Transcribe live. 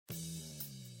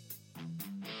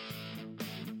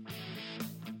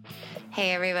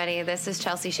Hey everybody, this is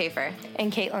Chelsea Schaefer.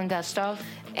 And Caitlin Gustov.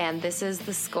 And this is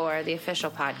The Score, the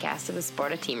official podcast of the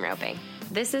sport of team roping.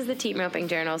 This is the Team Roping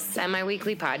Journal's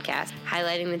semi-weekly podcast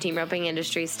highlighting the team roping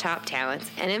industry's top talents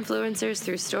and influencers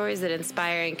through stories that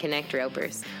inspire and connect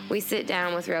ropers. We sit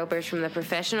down with ropers from the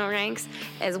professional ranks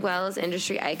as well as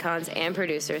industry icons and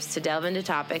producers to delve into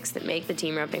topics that make the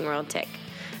team roping world tick.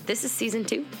 This is season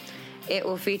 2. It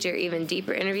will feature even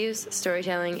deeper interviews,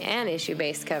 storytelling, and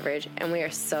issue-based coverage, and we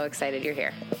are so excited you're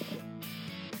here.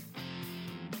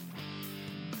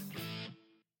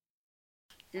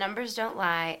 Numbers don't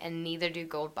lie, and neither do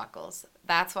gold buckles.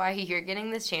 That's why you're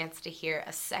getting the chance to hear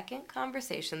a second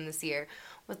conversation this year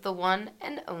with the one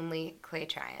and only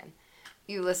Tryan.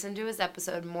 You listened to his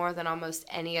episode more than almost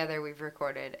any other we've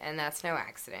recorded, and that's no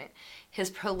accident. His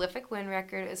prolific win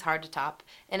record is hard to top,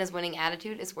 and his winning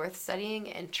attitude is worth studying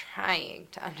and trying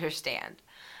to understand.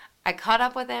 I caught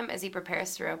up with him as he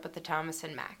prepares to rope with the Thomas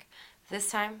and Mack,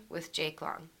 this time with Jake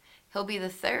Long. He'll be the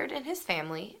third in his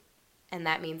family, and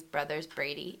that means brothers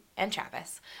Brady and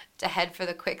Travis, to head for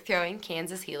the quick-throwing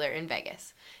Kansas Healer in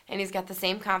Vegas. And he's got the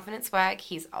same confident swag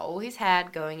he's always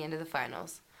had going into the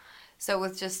finals. So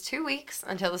with just 2 weeks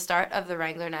until the start of the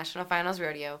Wrangler National Finals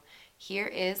Rodeo, here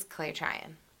is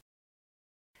Tryan.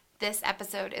 This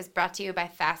episode is brought to you by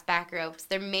Fastback Ropes.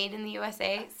 They're made in the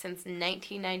USA since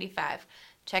 1995.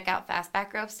 Check out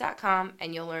fastbackropes.com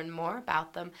and you'll learn more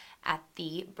about them at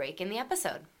the break in the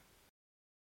episode.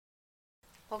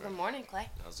 Well, good morning, Clay.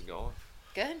 How's it going?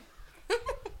 Good.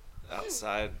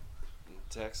 Outside in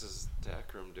Texas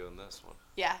tech room doing this one.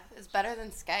 Yeah, it's better than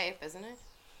Skype, isn't it?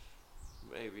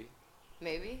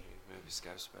 Maybe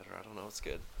Skype's better. I don't know. It's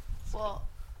good. Well,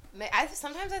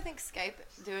 sometimes I think Skype,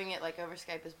 doing it like over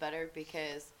Skype is better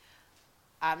because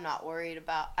I'm not worried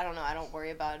about, I don't worry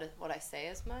about what I say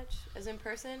as much as in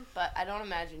person, but I don't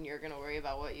imagine you're going to worry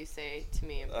about what you say to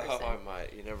me in person. Oh, I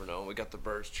might. You never know. We got the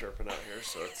birds chirping out here,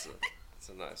 so it's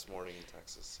a nice morning in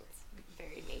Texas. So. It's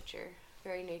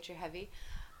very nature heavy.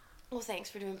 Well, thanks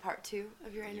for doing part 2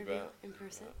 of your interview in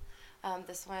person.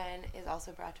 This one is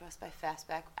also brought to us by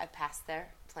Fastback. I passed their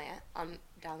plant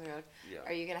down the road. Yeah.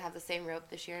 Are you going to have the same rope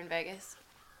this year in Vegas?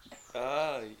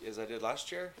 As I did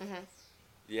last year? Mm-hmm.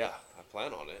 Yeah, I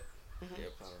plan on it. Mm-hmm. Yeah,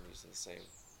 I plan on using the same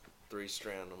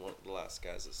 3-strand. I'm one of the last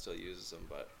guys that still uses them,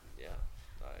 but yeah,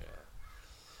 I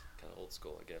kind of old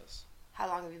school, I guess. How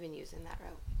long have you been using that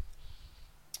rope?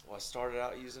 Well, I started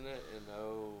out using it in, I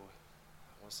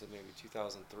want to say maybe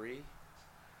 2003.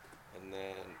 And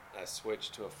then I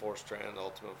switched to a 4-strand, the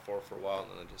Ultimate 4 for a while,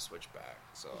 and then I just switched back.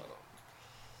 So I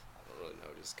don't really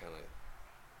know, just kind of,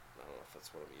 I don't know if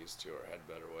that's what I'm used to or had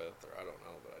better with, or I don't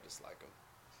know, but I just like them.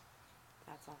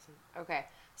 That's awesome. Okay,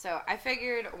 so I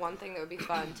figured one thing that would be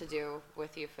fun to do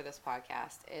with you for this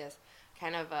podcast is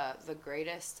kind of the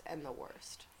greatest and the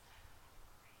worst.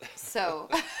 So,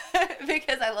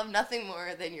 because I love nothing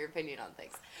more than your opinion on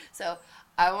things. So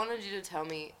I wanted you to tell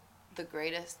me the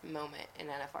greatest moment in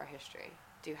NFR history.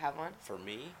 Do you have one? For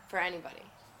me? For anybody.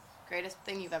 Greatest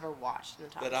thing you've ever watched in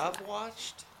the top. That I've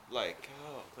watched? Like,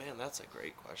 oh man, that's a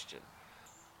great question.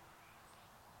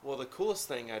 Well, the coolest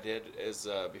thing I did is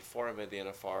before I made the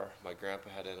NFR, my grandpa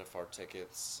had NFR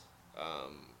tickets,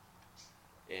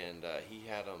 and he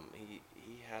had them.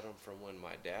 He had them from when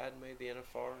my dad made the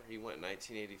NFR. He went in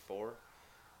 1984,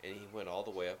 and he went all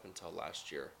the way up until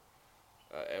last year,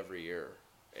 every year.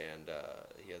 And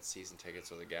he had season tickets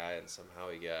with a guy, and somehow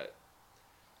he got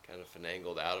kind of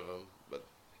finagled out of them. But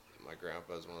my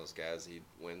grandpa is one of those guys, he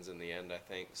wins in the end, I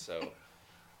think. So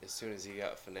as soon as he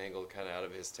got finagled kind of out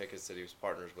of his tickets that he was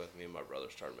partners with, me and my brother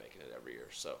started making it every year.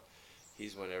 So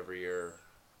he's went every year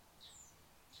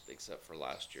except for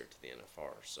last year to the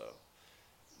NFR. So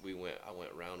I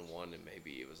went round 1, and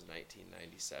maybe it was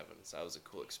 1997. So that was a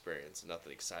cool experience.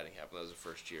 Nothing exciting happened. That was the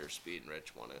first year Speed and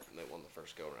Rich won it, and they won the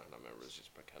first go-around. I remember it was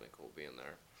just kind of cool being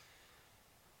there.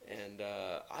 And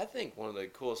I think one of the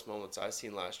coolest moments I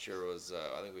seen last year was,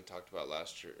 I think we talked about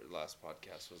last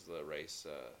podcast, was the race.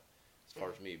 As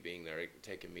far as me being there,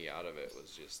 taking me out of it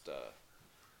was just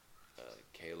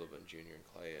Caleb and Junior and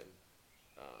Clay and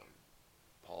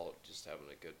Paul just having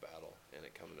a good battle, and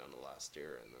it coming down to last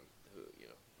year, and then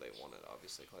they won it.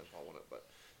 Obviously, Clay and Paul won it, but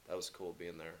that was cool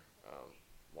being there,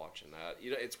 watching that.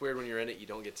 It's weird when you're in it, you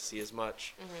don't get to see as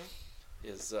much. Mm-hmm.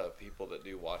 Is people that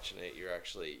do watching it, you're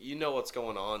actually, what's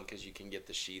going on because you can get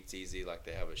the sheets easy. Like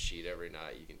they have a sheet every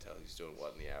night. You can tell who's doing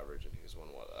what in the average and who's won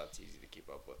what. That's easy to keep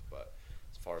up with. But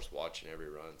as far as watching every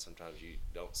run, sometimes you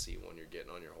don't see when you're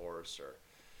getting on your horse, or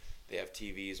they have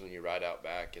TVs when you ride out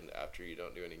back and after you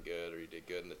don't do any good or you did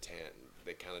good in the tent.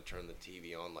 They kind of turn the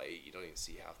TV on late. You don't even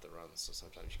see half the runs. So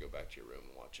sometimes you go back to your room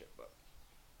and watch it. But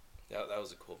that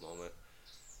was a cool moment.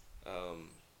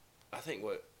 I think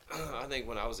what I think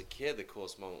when I was a kid, the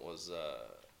coolest moment was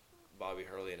Bobby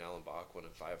Hurley and Alan Bach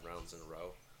winning 5 rounds in a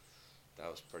row. That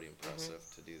was pretty impressive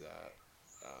to do that.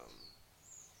 I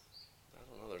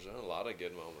don't know. There's been a lot of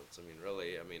good moments. I mean,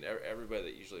 really. I mean, everybody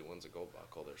that usually wins a gold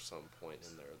buckle, there's some point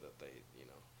in there that they,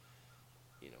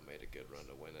 made a good run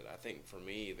to win it. I think for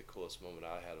me, the coolest moment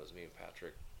I had was me and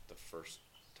Patrick. The first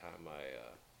time I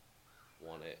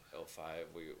won it,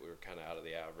 05, we were kind of out of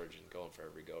the average and going for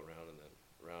every go round, and then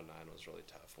round 9 was really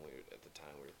tough. And at the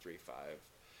time we were 3-5.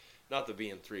 Not that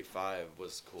being 3-5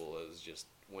 was cool. It was just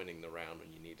winning the round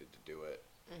when you needed to do it.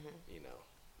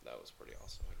 That was pretty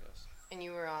awesome, I guess. And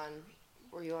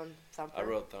were you on Thumper? I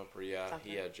rode Thumper, yeah. Thumper.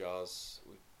 He had Jaws.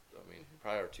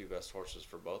 Probably our 2 best horses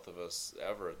for both of us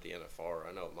ever at the NFR.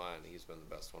 I know mine, he's been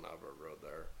the best one I've ever rode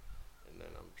there. And then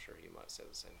I'm sure he might say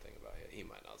the same thing about it. He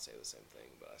might not say the same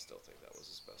thing, but I still think that was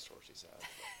his best horse he's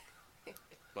had.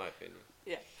 My opinion.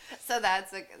 Yeah. So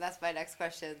that's my next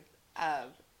question,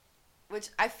 which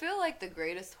I feel like the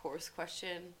greatest horse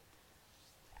question.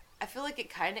 I feel like it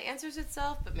kind of answers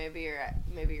itself, but maybe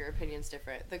your opinion's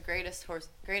different. The greatest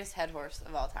head horse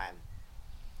of all time.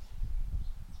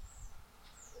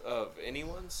 Of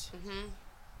anyone's? Mm-hmm.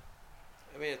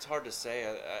 I mean, it's hard to say.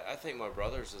 I think my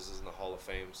brother's is in the Hall of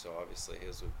Fame, so obviously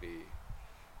his would be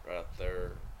right up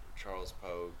there. Charles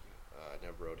Pogue, I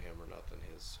never rode him or nothing.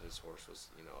 His horse was,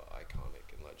 iconic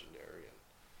and legendary. And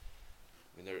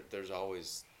I mean, there's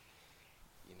always,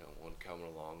 one coming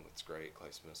along that's great. Clay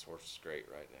Smith's horse is great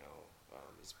right now.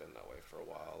 He's been that way for a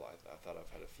while. I thought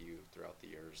I've had a few throughout the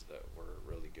years that were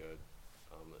really good.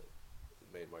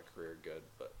 That made my career good,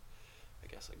 but I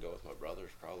guess I'd go with my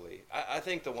brothers probably. I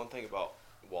think the one thing about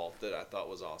Walt that I thought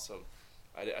was awesome,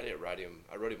 I didn't ride him.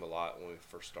 I rode him a lot when we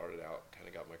first started out, kind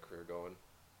of got my career going,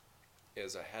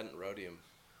 is I hadn't rode him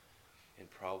in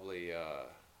probably, I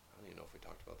don't even know if we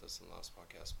talked about this in the last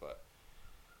podcast, but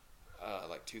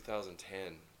like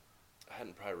 2010, I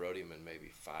hadn't probably rode him in maybe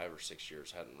 5 or 6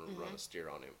 years, hadn't run a steer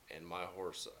on him. And my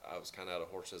horse, I was kind of out of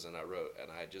horses, and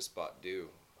I had just bought Dew.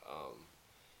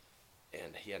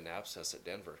 And he had an abscess at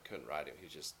Denver. Couldn't ride him. He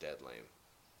was just dead lame.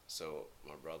 So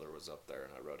my brother was up there,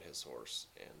 and I rode his horse.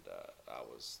 And I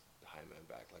was high man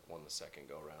back, like won the second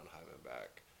go-round, high man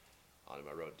back on him.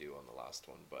 I rode Dew on the last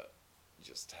one, but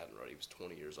just hadn't rode. He was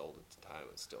 20 years old at the time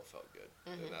and still felt good.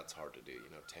 And that's hard to do,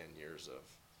 10 years of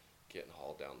getting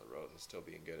hauled down the road and still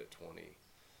being good at 20.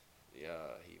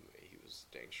 Yeah, he was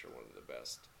dang sure one of the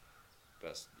best,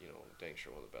 dang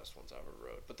sure one of the best ones I've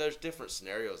ever rode. But there's different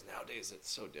scenarios nowadays.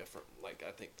 It's so different. Like,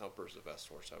 I think Thumper's the best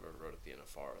horse I've ever rode at the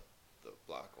NFR, the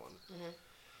black one.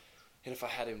 And if I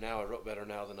had him now, I rode better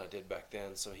now than I did back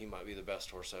then. So he might be the best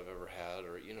horse I've ever had,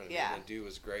 or what I mean. And Dew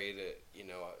was great at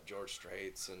George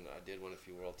Straits, and I did win a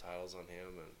few world titles on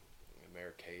him, and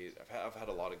Mare Kate. I've had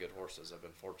a lot of good horses. I've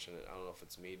been fortunate. I don't know if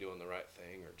it's me doing the right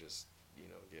thing or just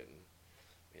getting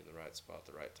in the right spot at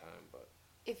the right time, but.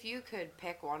 If you could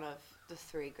pick one of the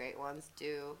 3 great ones,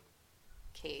 Dew,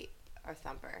 Kate, or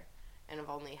Thumper, and have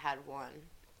only had one,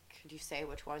 could you say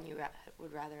which one you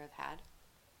would rather have had?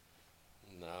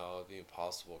 No, it'd be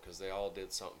impossible because they all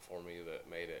did something for me that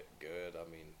made it good. I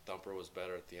mean, Thumper was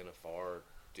better at the NFR.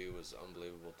 Dew was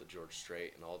unbelievable at the George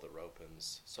Strait and all the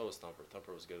ropins. So was Thumper.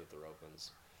 Thumper was good at the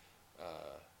ropins.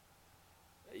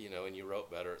 And you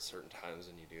rope better at certain times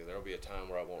than you do. There will be a time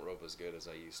where I won't rope as good as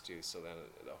I used to, so then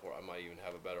I might even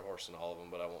have a better horse than all of them,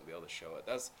 but I won't be able to show it.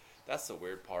 That's the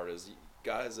weird part is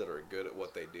guys that are good at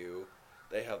what they do,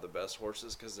 they have the best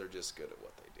horses because they're just good at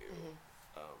what they do.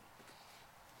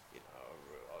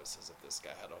 Always says if this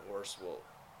guy had a horse, well,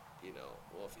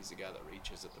 if he's a guy that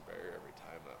reaches at the barrier every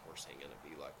time, that horse ain't going to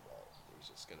be like Walt. He's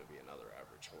just going to be another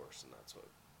average horse, and that's what.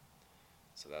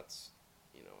 So that's.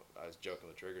 I was joking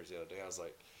with Triggers the other day. I was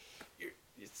like,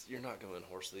 you're not going to win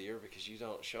Horse of the Year because you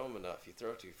don't show him enough. You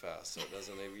throw too fast, so it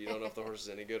doesn't. You don't know if the horse is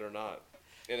any good or not.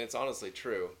 And it's honestly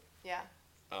true. Yeah.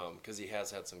 Because he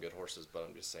has had some good horses, but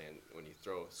I'm just saying when you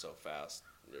throw so fast,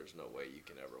 there's no way you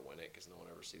can ever win it because no one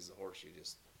ever sees the horse.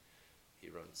 He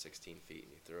runs 16 feet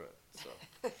and you threw it. So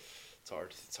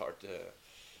it's hard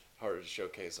to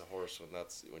showcase a horse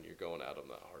when you're going at him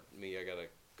that hard. Me, I gotta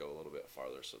go a little bit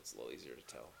farther, so it's a little easier to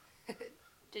tell.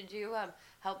 Did you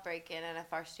help break in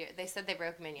NFR steer? They said they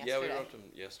broke them in yesterday. Yeah, we roped them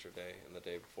yesterday and the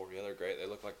day before. Yeah, they're great. They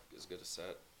look like as good a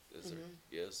set as there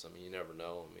is. I mean, you never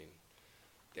know. I mean,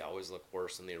 they always look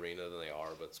worse in the arena than they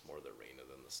are, but it's more the arena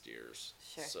than the steers.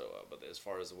 Sure. So, but as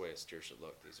far as the way a steer should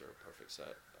look, these are a perfect set,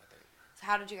 I think. So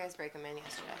how did you guys break them in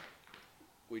yesterday?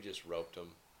 We just roped them,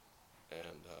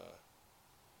 and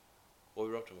Well,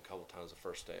 we roped him a couple times the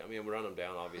first day. I mean, we run him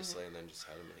down, obviously, and then just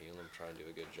had him and heel him, try and do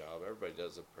a good job. Everybody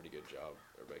does a pretty good job.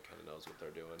 Everybody kind of knows what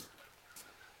they're doing.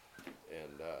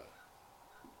 And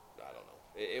I don't know.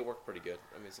 It worked pretty good.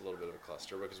 I mean, it's a little bit of a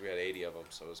cluster because we had 80 of them,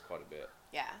 so it was quite a bit.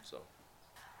 Yeah. So.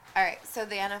 All right, so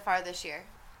the NFR this year.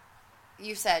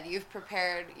 You said you've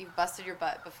prepared, you've busted your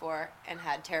butt before and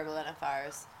had terrible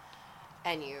NFRs,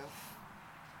 and you've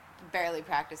barely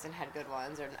practiced and had good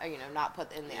ones, or not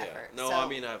put in the effort. No, so, I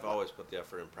mean, I've always put the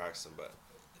effort in practicing, but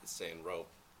staying rope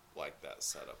like that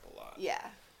set up a lot. Yeah.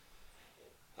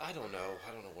 I don't know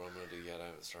what I'm gonna do yet. I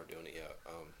haven't started doing it yet.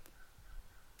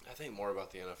 I think more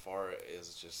about the NFR is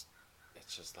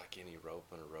it's just like any rope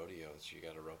in a rodeo. It's you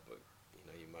got to rope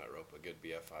you might rope a good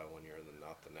BFI one year and then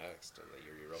not the next, and the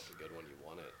year you rope a good one, you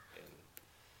won it. And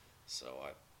so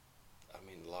I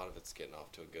mean, a lot of it's getting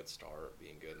off to a good start,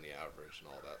 being good in the average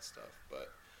and all that stuff.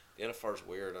 But the NFR's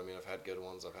weird. I mean, I've had good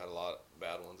ones. I've had a lot of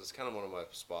bad ones. It's kind of one of my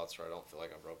spots where I don't feel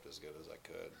like I've roped as good as I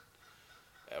could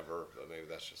ever, but maybe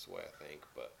that's just the way I think.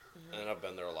 But and I've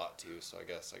been there a lot too, so I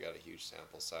guess I got a huge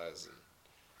sample size. And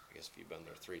I guess if you've been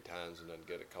there 3 times and done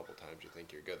good a couple times, you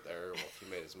think you're good there. Well, if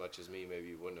you made as much as me, maybe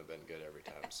you wouldn't have been good every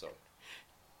time. So,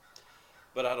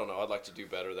 but I don't know. I'd like to do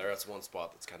better there. That's one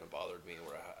spot that's kind of bothered me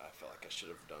where I feel like I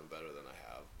should have done better than I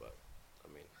have. But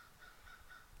I mean,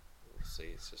 we'll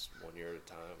see. It's just 1 year at a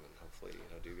time, and hopefully,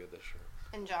 do good this year.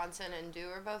 And Johnson and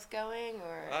Dew are both going,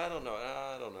 or I don't know.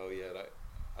 I don't know yet.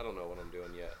 I don't know what I'm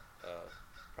doing yet.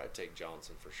 Probably take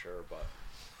Johnson for sure, but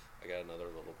I got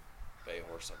another little bay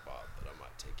horse I bought that I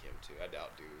might take him to. I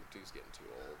doubt Dew's getting too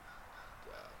old.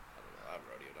 I don't know. I haven't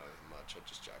rodeoed on him much. I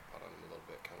just jackpot on him a little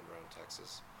bit, kind of around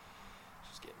Texas.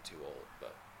 Just getting too old,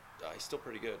 but he's still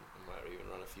pretty good. I might even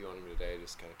run a few on him today,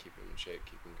 just kind of keep him in shape,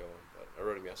 keep him going. But I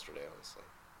rode him yesterday, honestly.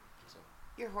 So.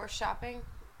 You're horse shopping?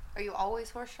 Are you always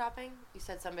horse shopping? You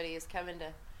said somebody is coming to.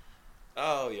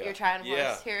 Oh yeah. You're trying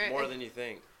horse here. More than you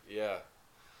think. Yeah.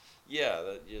 Yeah,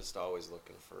 that you're just always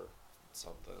looking for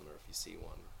something, or if you see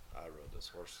one. I rode this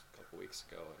horse a couple weeks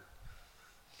ago and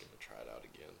I'm gonna try it out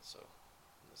again. So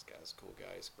this guy's a cool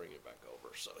guy. He's bringing it back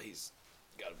over, so he's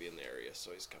got to be in the area.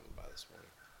 So he's coming by this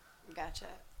morning. Gotcha.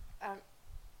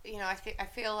 I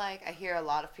feel like I hear a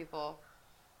lot of people,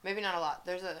 maybe not a lot.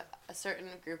 There's a certain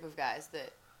group of guys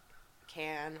that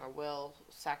can or will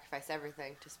sacrifice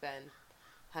everything to spend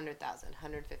 $100,000,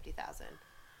 $150,000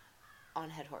 on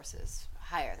head horses,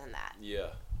 higher than that.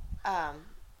 Yeah.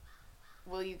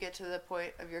 Will you get to the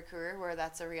point of your career where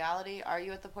that's a reality? Are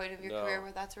you at the point of your career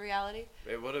where that's a reality?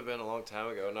 It would have been a long time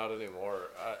ago. Not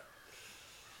anymore.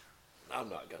 I'm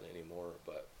not gonna anymore.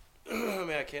 But I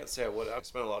mean, I can't say I would. I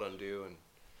spent a lot on Dew and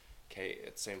Kate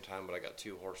at the same time, but I got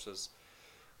 2 horses.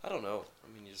 I don't know. I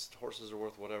mean, just horses are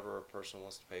worth whatever a person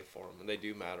wants to pay for them, and they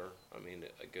do matter. I mean,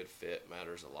 a good fit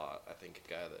matters a lot. I think a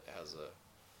guy that has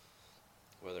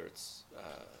whether it's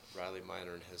Riley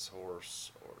Minor and his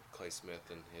horse or Clay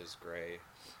Smith and his gray.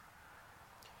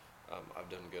 I've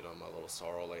done good on my little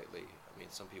sorrel lately. I mean,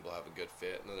 some people have a good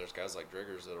fit, and then there's guys like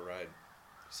Driggers that'll ride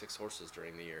 6 horses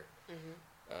during the year.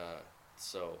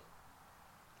 So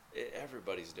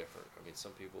everybody's different. I mean,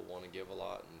 some people want to give a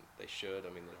lot, and they should.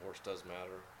 I mean, the horse does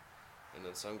matter. And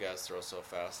then some guys throw so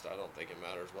fast, I don't think it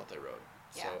matters what they rode.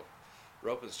 Yeah. So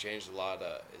rope has changed a lot.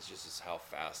 It's just how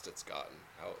fast it's gotten,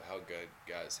 how good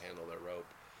guys handle their rope.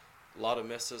 A lot of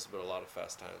misses, but a lot of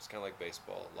fast times. Kind of like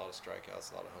baseball. A lot of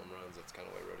strikeouts, a lot of home runs. That's kind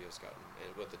of the way rodeo's gotten,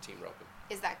 and with the team roping.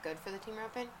 Is that good for the team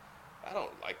roping? I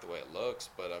don't like the way it looks,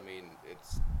 but I mean,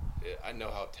 I know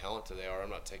how talented they are. I'm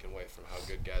not taking away from how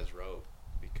good guys rope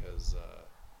because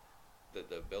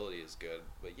the ability is good.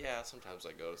 But yeah, sometimes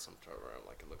I go to some tour where I'm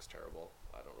like, it looks terrible.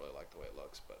 I don't really like the way it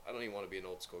looks, but I don't even want to be an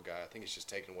old school guy. I think it's just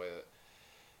taken away that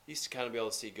you used to kind of be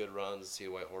able to see good runs, see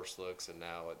the way a horse looks, and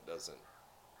now it doesn't.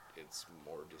 It's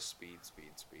more just speed.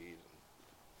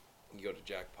 And you go to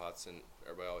jackpots, and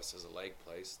everybody always says a leg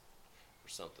place or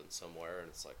something somewhere, and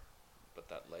it's like, but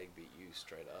that leg beat you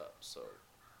straight up, so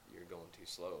you're going too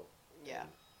slow. Yeah. And,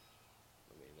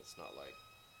 I mean, it's not like,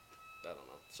 I don't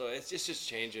know. So it's just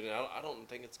changing, and I don't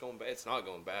think it's going back. It's not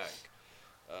going back.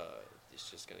 It's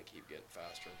just going to keep getting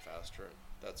faster and faster, and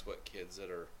that's what kids that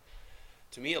are,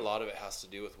 to me, a lot of it has to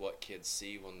do with what kids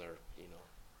see when they're,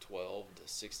 12 to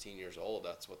 16 years old.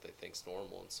 That's what they think's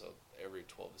normal, and so every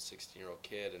 12 to 16-year-old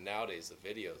kid, and nowadays the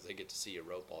videos, they get to see a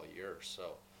rope all year,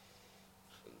 so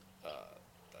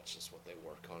that's just what they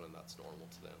work on, and that's normal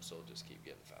to them, so it'll just keep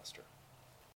getting faster.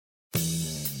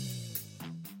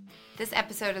 This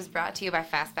episode is brought to you by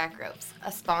Fastback Ropes,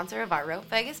 a sponsor of our Rope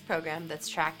Vegas program that's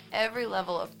tracked every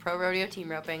level of pro rodeo team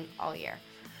roping all year,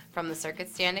 from the circuit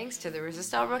standings to the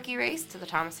Resistol rookie race to the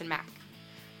Thomas and Mack.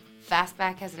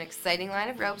 Fastback has an exciting line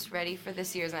of ropes ready for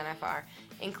this year's NFR,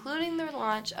 including the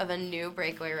launch of a new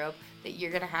breakaway rope that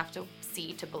you're going to have to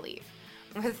see to believe.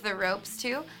 With the ropes,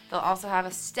 too, they'll also have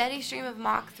a steady stream of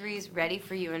Mach 3s ready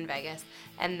for you in Vegas,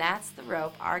 and that's the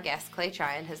rope our guest Clay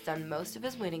Tryan has done most of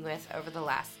his winning with over the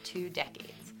last 2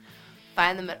 decades.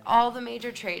 Find them at all the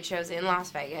major trade shows in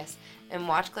Las Vegas, and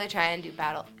watch Clay Tryan do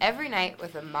battle every night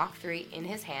with a Mach 3 in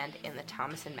his hand in the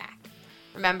Thomas & Mack.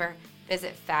 Remember,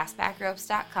 visit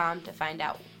fastbackropes.com to find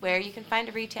out where you can find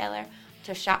a retailer,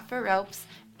 to shop for ropes,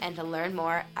 and to learn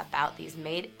more about these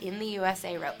made in the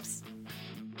USA ropes.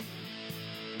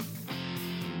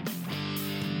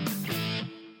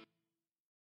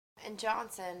 And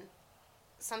Johnson,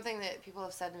 something that people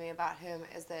have said to me about him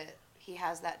is that he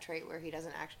has that trait where he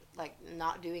doesn't actually, like,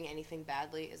 not doing anything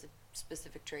badly is a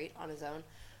specific trait on his own.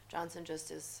 Johnson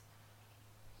just is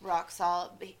rock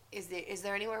solid. Is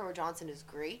there anywhere where Johnson is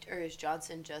great, or is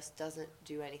Johnson just doesn't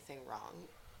do anything wrong?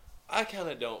 I kind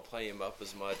of don't play him up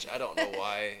as much. I don't know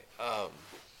why.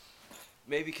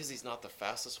 Maybe because he's not the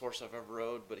fastest horse I've ever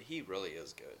rode, but he really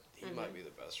is good. He might be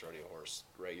the best rodeo horse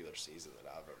regular season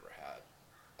that I've ever had.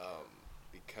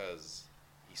 Because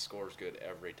he scores good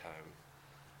every time.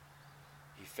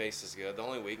 He faces good. The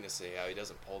only weakness he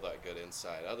doesn't pull that good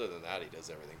inside. Other than that, he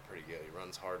does everything pretty good. He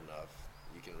runs hard enough.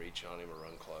 You can reach on him or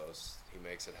run close. He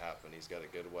makes it happen. He's got a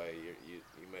good way.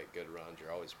 You make good runs.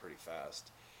 You're always pretty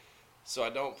fast. So I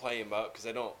don't play him up because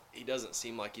he doesn't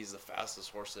seem like he's the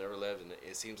fastest horse that ever lived. And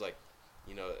it seems like,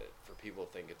 for people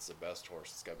to think it's the best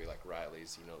horse, it's got to be like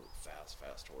Riley's,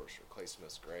 fast horse. Or Clay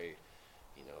Smith's great.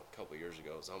 A couple years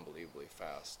ago, it was unbelievably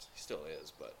fast. He still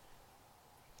is, but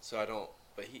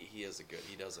he is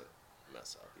he doesn't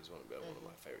mess up. He's one of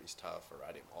my favorites. He's tough. I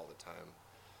ride him all the time.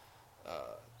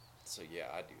 So yeah,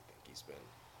 I do think he's been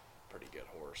a pretty good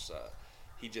horse.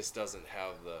 He just doesn't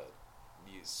have the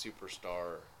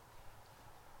superstar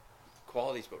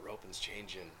qualities, but roping's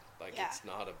changing. It's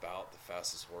not about the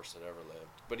fastest horse that ever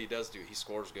lived, but he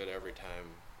scores good every time.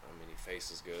 He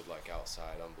faces good,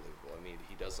 outside, unbelievable.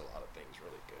 He does a lot of things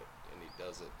really good, and he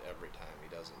does it every time.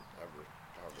 He doesn't ever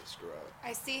hardly screw up.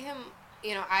 I see him,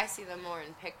 I see them more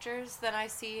in pictures than I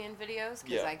see in videos,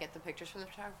 because I get the pictures from the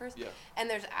photographers. Yeah. And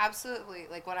there's absolutely,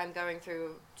 when I'm going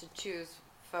through to choose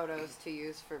photos to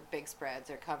use for big spreads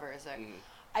or covers,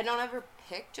 I don't ever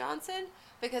pick Johnson,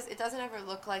 because it doesn't ever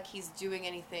look like he's doing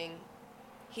anything.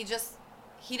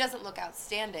 He doesn't look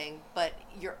outstanding, but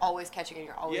you're always catching and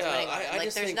you're always winning.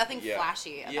 There's nothing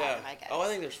flashy about him, I guess. Oh, I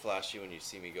think there's flashy when you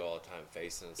see me go all the time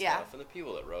facing and stuff. And the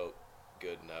people that wrote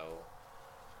good know.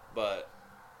 But,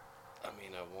 I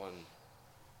won,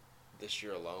 this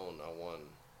year alone, I won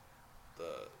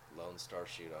the Lone Star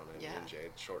Shoot on him,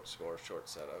 Jade, short score, short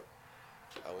setup.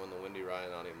 I won the Windy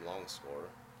Ryan on him, long score.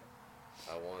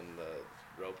 I won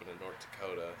the roping in North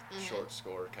Dakota, short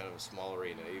score, kind of a small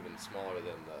arena, even smaller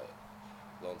than the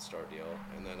Lone Star deal,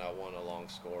 and then I won a long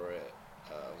score at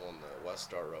won the West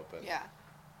Star Roping. Yeah.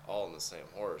 All in the same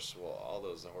horse. Well, all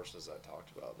those horses I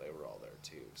talked about, they were all there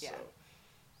too. Yeah. So,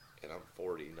 and I'm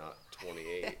 40, not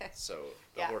 28. So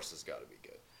the horse has got to be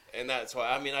good, and that's why.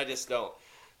 I just don't.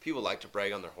 People like to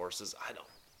brag on their horses. I don't.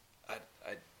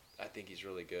 I think he's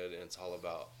really good, and it's all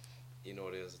about. You know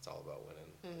what it is? It's all about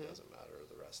winning. It doesn't matter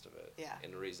the rest of it. Yeah.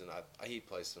 And the reason he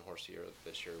placed in horse year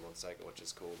this year 1 second, which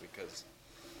is cool because.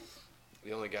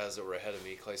 The only guys that were ahead of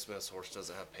me, Clay Smith's horse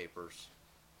doesn't have papers.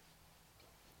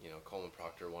 Coleman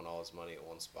Proctor won all his money at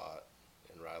one spot,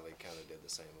 and Riley kind of did the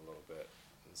same a little bit.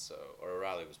 And so, or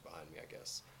Riley was behind me, I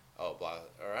guess.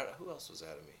 Who else was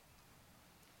ahead of me?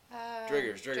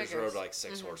 Driggers rode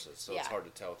 6 horses, so it's hard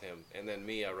to tell with him. And then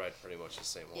me, I ride pretty much the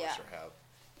same horse, or have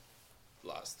the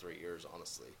last 3 years,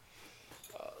 honestly.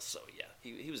 So yeah,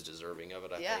 he was deserving of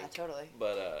it, I think. Yeah, totally.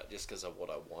 But just because of what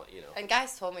I want, And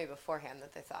guys told me beforehand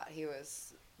that they thought he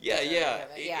was. Yeah.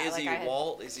 Is he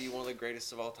Walt? Is he one of the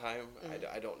greatest of all time?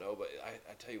 I don't know, but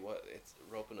I tell you what,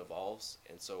 roping evolves,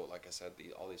 and so like I said,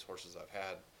 all these horses I've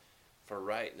had, for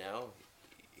right now,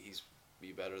 he's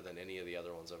be better than any of the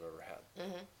other ones I've ever had,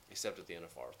 except at the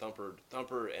NFR.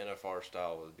 Thumper NFR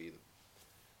style would be,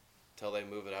 till they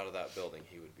move it out of that building,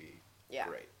 he would be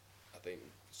great. I think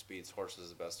Speed's horse is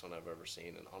the best one I've ever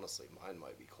seen, and honestly, mine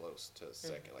might be close to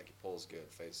second. He pulls good,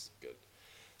 face good.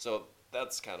 So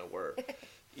that's kind of where,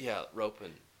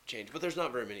 roping changed. But there's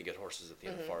not very many good horses at the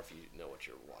NFR if you know what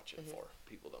you're watching for.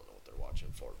 People don't know what they're watching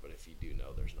for, but if you do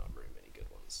know, there's not very many good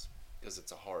ones because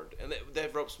it's a hard. And they're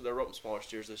roping smaller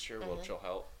steers this year, which will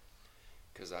help.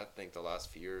 Because I think the last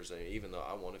few years, even though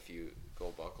I won a few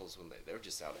gold buckles when they were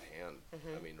just out of hand.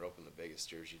 Roping the biggest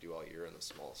steers you do all year in the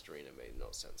smallest arena made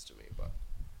no sense to me. But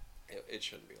it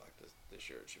shouldn't be like this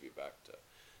year. It should be back to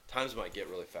Times might get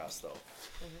really fast though,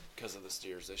 because of the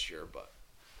steers this year. But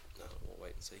no, we'll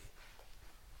wait and see.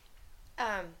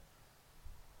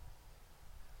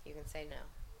 You can say no,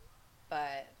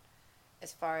 but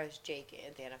as far as Jake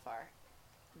and Danifar,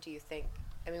 do you think?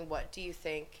 I mean, what do you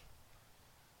think?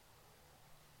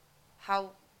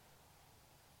 How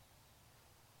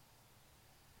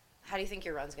do you think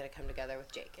your run's going to come together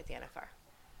with Jake at the NFR?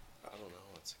 I don't know.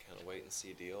 It's a kind of wait and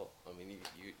see deal. I mean,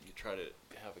 you try to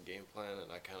have a game plan,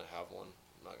 and I kind of have one.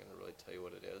 I'm not going to really tell you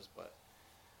what it is, but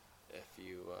if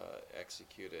you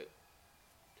execute it,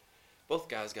 both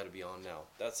guys got to be on now.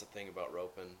 That's the thing about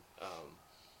roping.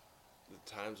 The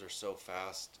times are so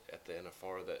fast at the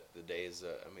NFR that the days,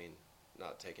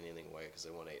 not taking anything away because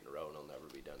they won 8 in a row and it'll never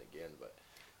be done again, but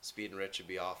Speed and Rich would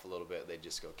be off a little bit. They'd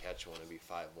just go catch one and be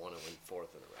 5-1 and win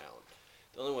 4th in a round.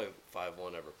 The only way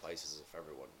 5-1 ever plays is if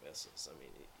everyone misses. I mean,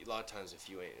 a lot of times if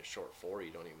you ain't a short 4, you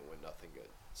don't even win nothing good.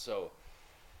 So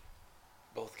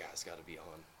both guys got to be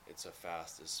on. It's a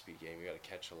fast speed game. You got to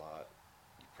catch a lot.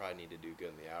 You probably need to do good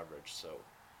in the average. So,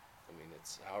 I mean,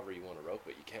 it's however you want to rope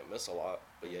it. You can't miss a lot,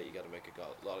 but yeah, you got to make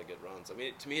a lot of good runs. I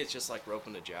mean, to me, it's just like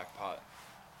roping a jackpot,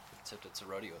 except it's a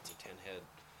rodeo. It's a 10-head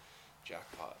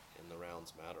jackpot, and the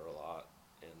rounds matter a lot.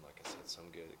 And like I said, some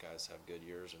good guys have good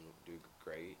years and do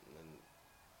great, and then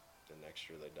the next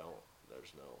year they don't.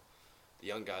 There's no the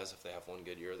young guys, if they have one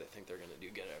good year, they think they're going to do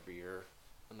good every year,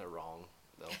 and they're wrong.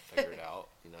 They'll figure it out.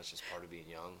 You know, it's just part of being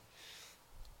young.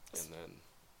 And then,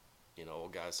 you know,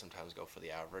 old guys sometimes go for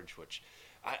the average, which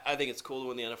I think it's cool to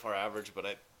win the NFR average, but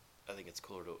I think it's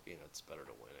cooler to, you know, it's better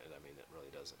to win it. I mean, it really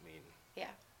doesn't mean.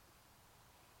 Yeah.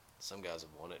 Some guys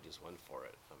have won it, just went for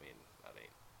it. I mean, that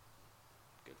ain't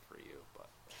good for you, but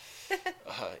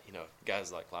you know,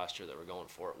 guys like last year that were going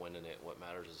for it, winning it. What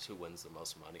matters is who wins the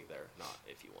most money there, not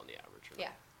if you won the average or not.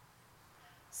 Yeah.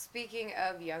 Speaking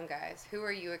of young guys, who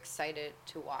are you excited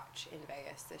to watch in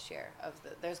Vegas this year?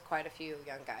 There's quite a few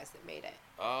young guys that made it.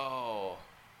 Oh,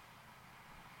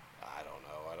 I don't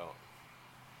know.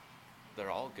 They're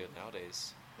all good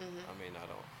nowadays. Mm-hmm. I mean,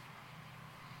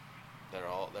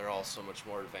 they're all so much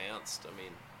more advanced. I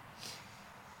mean,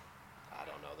 I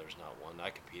don't know. There's not one. I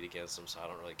compete against them, so I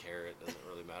don't really care. It doesn't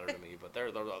really matter to me. But they're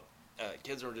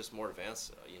kids are just more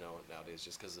advanced, you know, nowadays,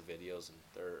 just because of the videos, and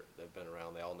they've been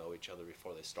around. They all know each other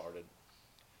before they started.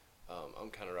 I'm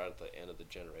kind of right at the end of the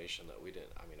generation that we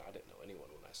didn't. I mean, I didn't know anyone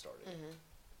when I started.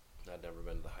 Mm-hmm. I'd never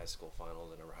been to the high school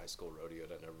finals. I never high school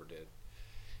rodeoed. I never did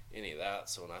any of that.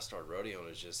 So when I started rodeoing, it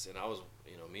was just, and I was,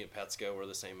 you know, me and Petsko were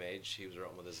the same age. He was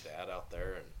roping with his dad out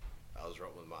there, and I was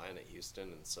roping with mine at Houston,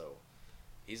 and so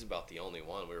he's about the only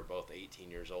one. We were both 18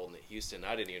 years old, and at Houston,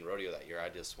 I didn't even rodeo that year. I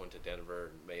just went to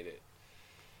Denver and made it.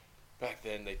 Back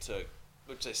then, they took,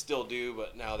 which they still do,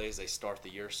 but nowadays they start the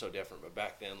year so different. But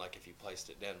back then, like if you placed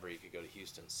at Denver, you could go to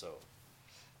Houston. So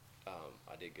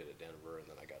I did good at Denver, and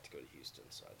then I got to go to Houston.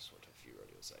 So I just went to a few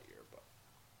rodeos that year. But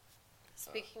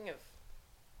speaking of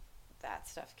that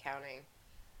stuff counting,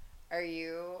 are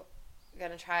you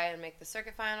gonna try and make the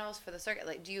circuit finals for the circuit?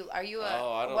 Like, I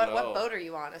don't know. What boat are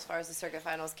you on as far as the circuit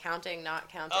finals counting, not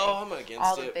counting? Oh, I'm against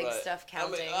all the it, big but stuff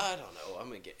counting. I don't know.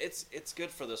 I'm against. It's good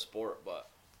for the sport, but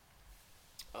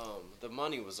the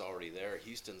money was already there.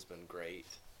 Houston's been great.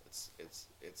 It's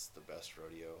the best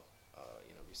rodeo,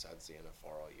 you know, besides the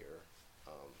NFR all year.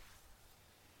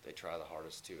 They try the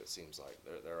hardest too. It seems like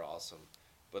they're awesome.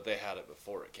 But they had it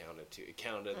before it counted too. It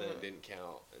counted, then it didn't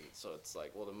count, and so it's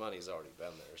like, well, the money's already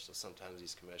been there. So sometimes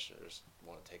these commissioners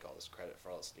want to take all this credit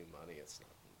for all this new money. It's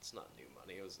not new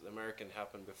money. It was the American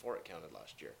happened before it counted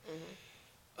last year.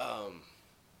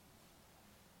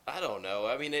 I don't know.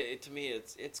 I mean, to me,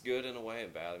 it's good in a way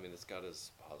and bad. I mean, it's got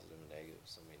its positive and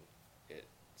negatives. I mean, it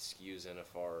skews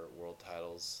NFR world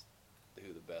titles,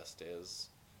 who the best is,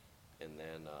 and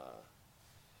then.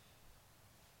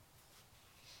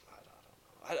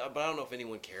 But I don't know if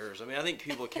anyone cares. I mean, I think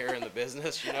people care in the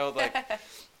business, you know, like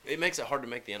it makes it hard to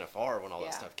make the NFR when all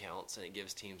that stuff counts, and it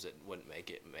gives teams that wouldn't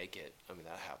make it. I mean,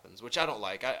 that happens, which I don't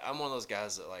like. I'm one of those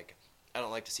guys that like, I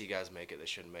don't like to see guys make it that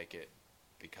shouldn't make it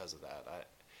because of that.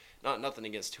 Nothing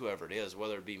against whoever it is,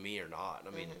 whether it be me or not.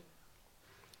 I mean,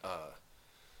 I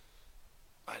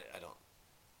kind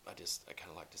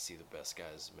of like to see the best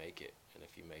guys make it, and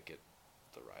if you make it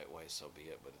the right way, so be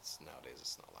it. But nowadays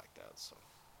it's not like that, so.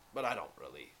 But I don't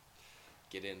really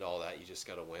get into all that. You just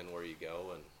got to win where you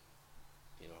go, and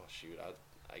you know, shoot,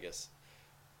 I guess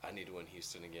I need to win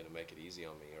Houston again to make it easy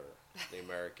on me, or the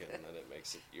American, and then it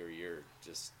makes it your year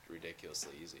just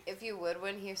ridiculously easy. If you would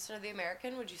win Houston or the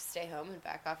American, would you stay home and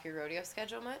back off your rodeo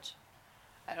schedule much?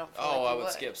 I don't. I would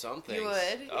skip some things. You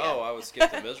would? Oh, yeah. I would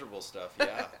skip the miserable stuff.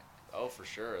 Yeah. Oh, for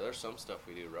sure. There's some stuff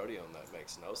we do rodeo that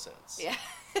makes no sense. Yeah.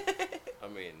 I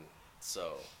mean,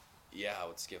 so, yeah, I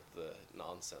would skip the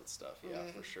nonsense stuff, yeah,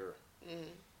 for sure.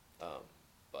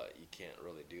 But you can't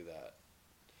really do that.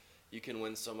 You can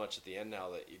win so much at the end now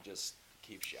that it just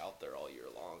keeps you out there all year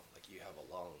long. Like, you have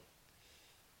a long,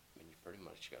 I mean, you pretty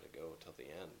much got to go till the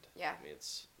end. Yeah. I mean,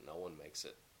 no one makes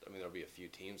it. I mean, there'll be a few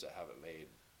teams that haven't made,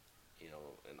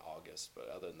 in August, but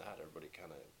other than that, everybody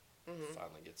kind of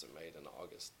finally gets it made in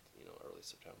August, early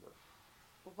September.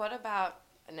 What about,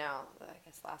 now, I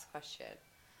guess last question.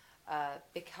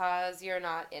 Because you're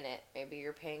not in it, maybe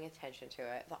you're paying attention to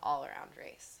it, the all-around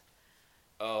race.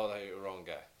 Oh, you're the wrong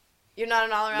guy. You're not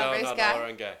an all-around race guy? No, not an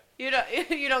all-around guy. You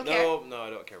don't care? No, I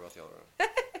don't care about the all-around.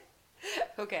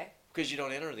 Okay. Because you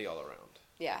don't enter the all-around.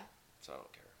 Yeah. So I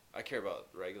don't care. I care about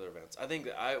regular events. I think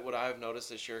that what I've noticed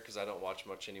this year, because I don't watch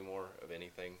much anymore of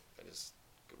anything, I just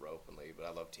rope and lead, but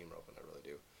I love team roping, I really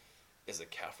do, is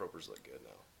that calf ropers look good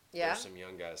now. Yeah. There's some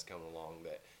young guys coming along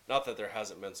that, not that there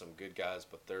hasn't been some good guys,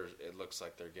 but it looks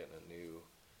like they're getting a new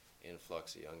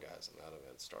influx of young guys, and that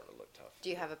event's starting to look tough. Do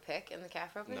you have a pick in the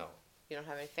calf roping? No. You don't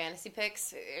have any fantasy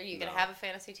picks? Are you going to No. have a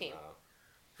fantasy team? No.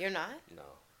 You're not? No.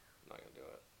 I'm not going to do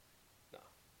it. No.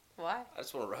 Why? I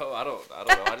just want to row. I don't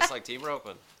know. I just like team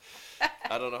roping.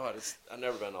 I don't know. I've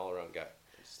never been an all-around guy.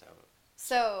 I just haven't.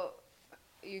 So,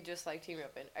 you just like team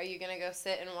roping. Are you going to go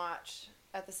sit and watch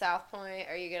at the South Point?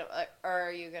 Are you going to, or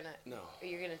are you going to, No. Are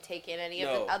you going to take in any of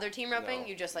the other team roping? No,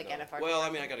 You just like no. NFR? Well, I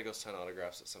mean, I got to go sign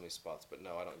autographs at some of these spots, but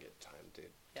no, I don't get time to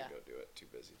Yeah. go do it. Too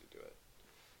busy to do it.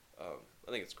 I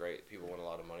think it's great. People win a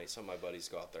lot of money. Some of my buddies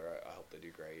go out there. I hope they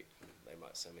do great. They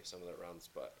might send me some of their runs,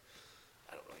 but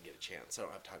I don't really get a chance. I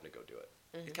don't have time to go do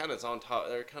it. It kind of is on top.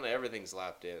 They're kind of everything's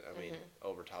lapped in. I mean,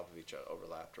 over top of each other,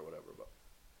 overlapped or whatever. But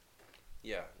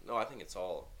yeah, no, I think it's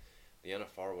all the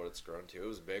NFR what it's grown to. It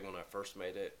was big when I first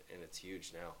made it, and it's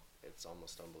huge now. It's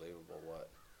almost unbelievable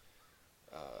what.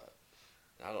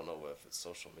 I don't know if it's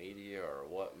social media or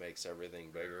what makes everything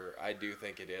bigger. I do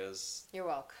think it is. You're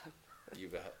welcome. You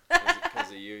bet.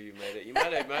 Because of you made it. You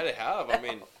might have. I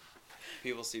mean,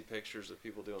 people see pictures of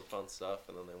people doing fun stuff,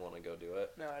 and then they want to go do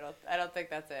it. No, I don't think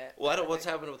that's it. Well, what's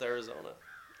happened with Arizona?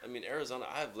 I mean, Arizona,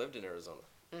 I've lived in Arizona.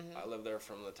 Mm-hmm. I lived there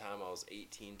from the time I was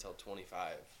 18 till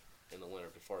 25 in the winter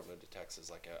before I moved to Texas.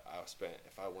 Like,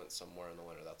 if I went somewhere in the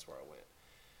winter, that's where I went.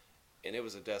 And it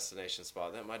was a destination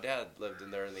spot. Then my dad lived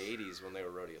in there in the 80s when they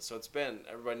were rodeos. So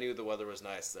everybody knew the weather was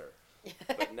nice there.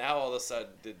 But now all of a sudden,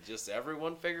 did just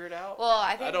everyone figure it out? Well,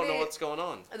 I don't know what's going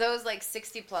on. Those like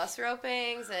 60+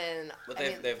 ropings and. But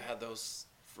they've had those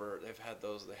they had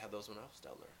those when I was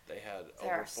down there. They had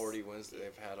over 40 Wednesdays.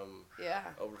 They've had them. Yeah.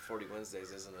 Over 40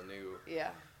 Wednesdays isn't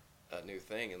a new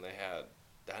thing, and they had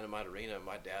Dynamite Arena.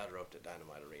 My dad roped at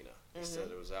Dynamite Arena. He said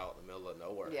it was out in the middle of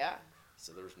nowhere. Yeah.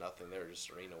 So there was nothing there, just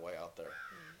arena way out there.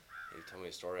 He told me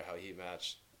a story how he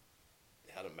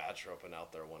had a match roping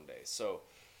out there one day. So.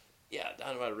 Yeah,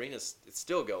 Dynamite Arena's it's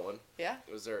still going. Yeah.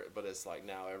 It was there, but it's like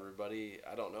now everybody.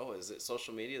 I don't know. Is it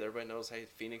social media? That everybody knows. Hey,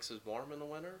 Phoenix is warm in the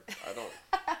winter. I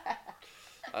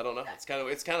don't know. It's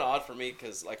kind of odd for me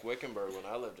because like Wickenburg when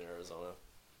I lived in Arizona,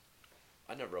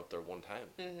 I never roped there one time,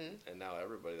 and now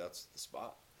everybody that's the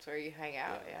spot. That's where you hang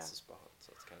out. Yeah. That's the spot.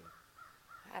 So it's kind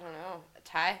of. I don't know.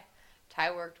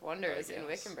 Ty worked wonders in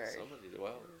Wickenburg. Somebody did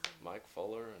well. Mike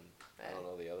Fuller and. I don't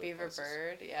know the other Beaver places.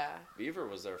 Bird, yeah. Beaver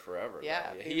was there forever.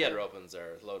 Yeah. He had opens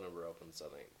there, low number opens, I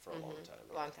think, for a long time.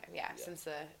 Right? Long time, yeah, since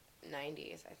the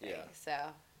 90s, I think. Yeah. So.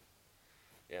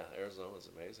 Yeah, Arizona's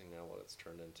amazing now. What it's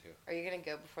turned into. Are you gonna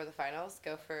go before the finals?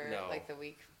 Go for like the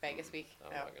week, Vegas week?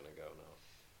 I'm not gonna go.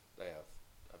 No,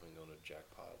 I've been going to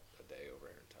Jackpot a day over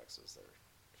here in Texas.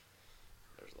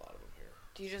 There's a lot of them here.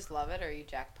 Do you just love it, or you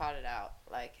jackpot it out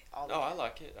like all the time? I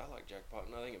like it. I like jackpot,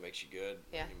 and I think it makes you good.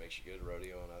 Yeah. I think it makes you good at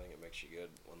rodeo, and I think it makes you good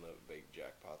when the big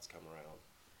jackpots come around.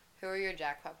 Who are your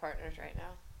jackpot partners right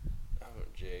now?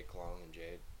 Jake Long and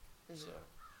Jade. So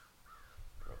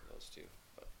I wrote those two,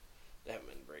 but they haven't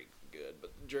been very good.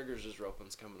 But Driggers'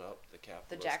 roping's coming up.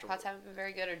 The jackpots haven't been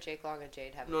very good, or Jake Long and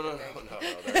Jade haven't. No. Been very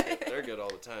good? They're good. They're good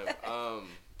all the time.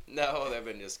 No, they've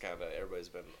been just kind of everybody's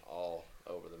been all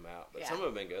over the map, but some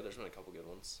have been good. There's been a couple good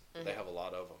ones. They have a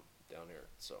lot of them down here,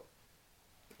 so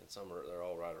and they're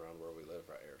all right around where we live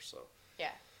right here. So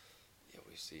yeah,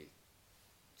 we see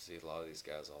a lot of these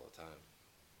guys all the time.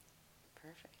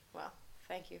 Perfect. Well,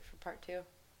 thank you for part 2.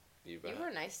 You bet. You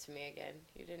were nice to me again.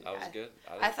 You didn't. I was good.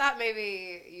 I thought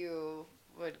maybe you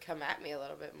would come at me a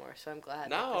little bit more, so I'm glad.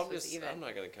 No, I'm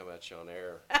not gonna come at you on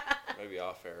air. Maybe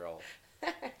off air, I'll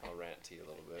rant to you a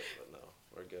little bit, but no,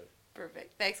 we're good.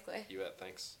 Perfect. Thanks, Clay. You bet.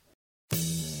 Thanks.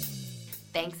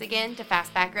 Thanks again to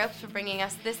Fastback Ropes for bringing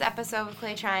us this episode with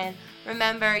Clay Tryan.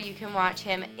 Remember, you can watch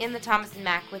him in the Thomas &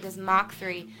 Mack with his Mach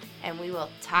 3, and we will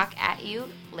talk at you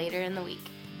later in the week.